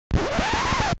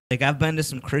Like I've been to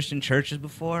some Christian churches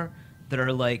before that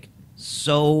are like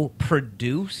so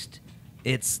produced.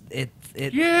 It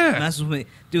Yeah. messes with me.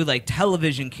 Dude, like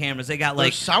television cameras, they got like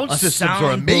Their sound a systems are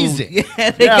sound booth. amazing.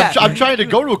 Yeah, they got, I'm trying to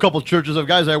go to a couple churches of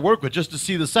guys I work with just to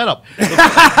see the setup.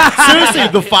 Seriously,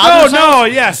 the father's No,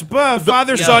 yes, but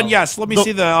father, Yo. son, yes. Let me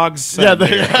see the Augs.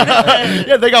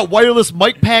 Yeah, they got wireless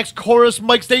mic packs, chorus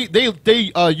mics. They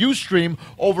Ustream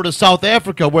over to South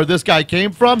Africa where this guy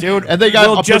came from, Dude, and they got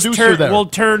a producer there. We'll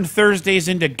turn Thursdays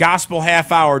into gospel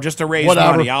half hour just to raise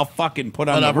Whatever. money. I'll fucking put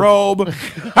on Whatever. the robe.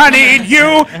 I need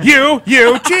you,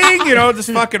 ching. You know, just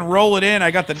fucking roll it in. I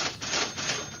got the.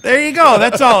 There you go.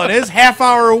 That's all it is. Half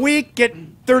hour a week, get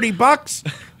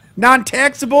 $30,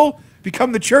 non-taxable.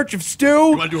 Become the Church of Stew.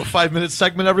 You want to do a 5-minute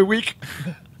segment every week?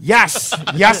 Yes,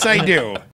 yes, I do.